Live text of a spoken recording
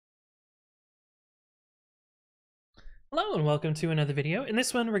Hello and welcome to another video. In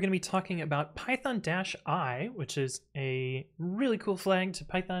this one, we're going to be talking about python-i, which is a really cool flag to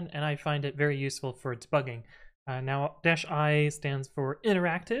Python, and I find it very useful for debugging. Now, -i stands for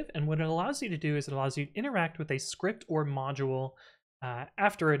interactive, and what it allows you to do is it allows you to interact with a script or module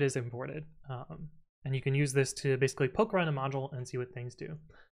after it is imported. And you can use this to basically poke around a module and see what things do.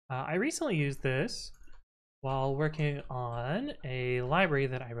 I recently used this while working on a library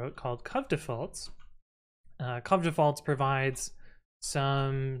that I wrote called cov-defaults. Cov-defaults provides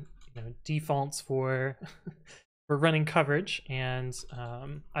some defaults for for running coverage, and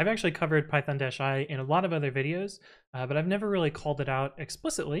I've actually covered python-i in a lot of other videos, but I've never really called it out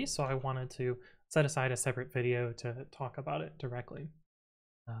explicitly, so I wanted to set aside a separate video to talk about it directly.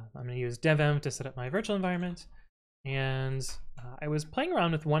 I'm going to use devenv to set up my virtual environment, and I was playing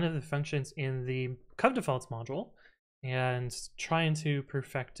around with one of the functions in the cov-defaults module and trying to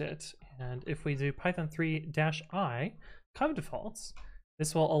perfect it. And if we do python3-i cov-defaults,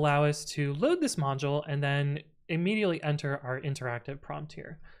 this will allow us to load this module and then immediately enter our interactive prompt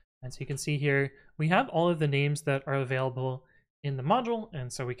here. And so you can see here, we have all of the names that are available in the module,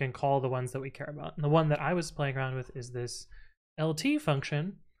 and so we can call the ones that we care about. And the one that I was playing around with is this lt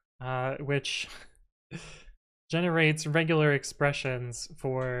function, which generates regular expressions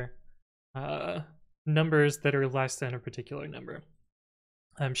for numbers that are less than a particular number.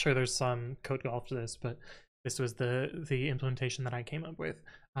 I'm sure there's some code golf to this, but this was the implementation that I came up with.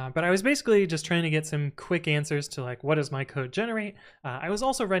 But I was basically just trying to get some quick answers to like, what does my code generate? I was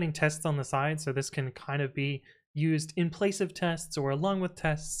also writing tests on the side, so this can kind of be used in place of tests or along with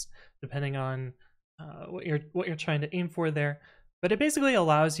tests, depending on what you're trying to aim for there. But it basically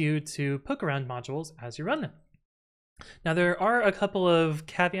allows you to poke around modules as you run them. Now, there are a couple of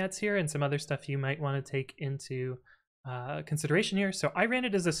caveats here and some other stuff you might want to take into consideration here. So I ran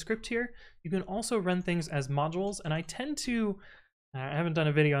it as a script here. You can also run things as modules, and I tend to, I haven't done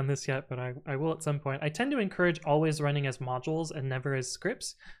a video on this yet, but I will at some point. I tend to encourage always running as modules and never as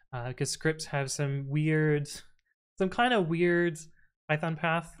scripts, because scripts have some kind of weird Python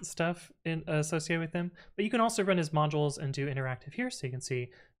path stuff associated with them. But you can also run as modules and do interactive here. So you can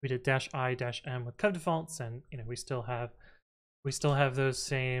see we did -i-m with cov-defaults, and we still have those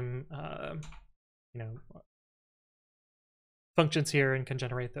same functions here and can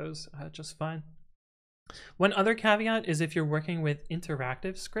generate those just fine. One other caveat is if you're working with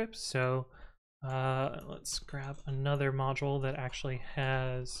interactive scripts. So let's grab another module that actually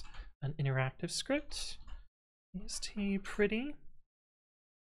has an interactive script. Pretty.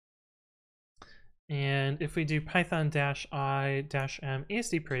 And if we do python-i-m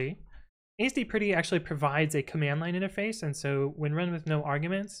pretty actually provides a command line interface, and so when run with no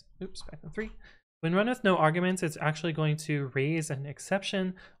arguments, Python3, when run with no arguments, it's actually going to raise an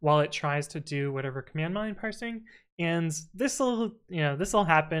exception while it tries to do whatever command line parsing, and this will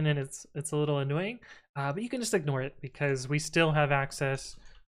happen, and it's a little annoying, but you can just ignore it because we still have access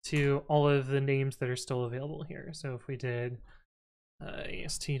to all of the names that are still available here. So if we did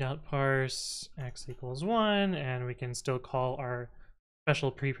est.parse x = 1, and we can still call our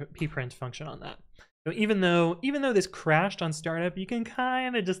special pprint function on that. So even though this crashed on startup, you can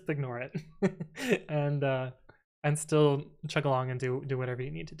kind of just ignore it and still chug along and do whatever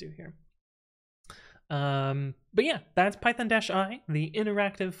you need to do here. But yeah, that's python-i, the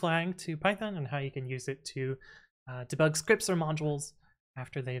interactive flag to Python, and how you can use it to debug scripts or modules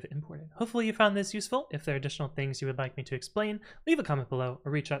after they've imported. Hopefully you found this useful. If there are additional things you would like me to explain, leave a comment below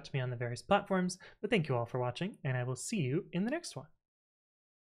or reach out to me on the various platforms. But thank you all for watching, and I will see you in the next one.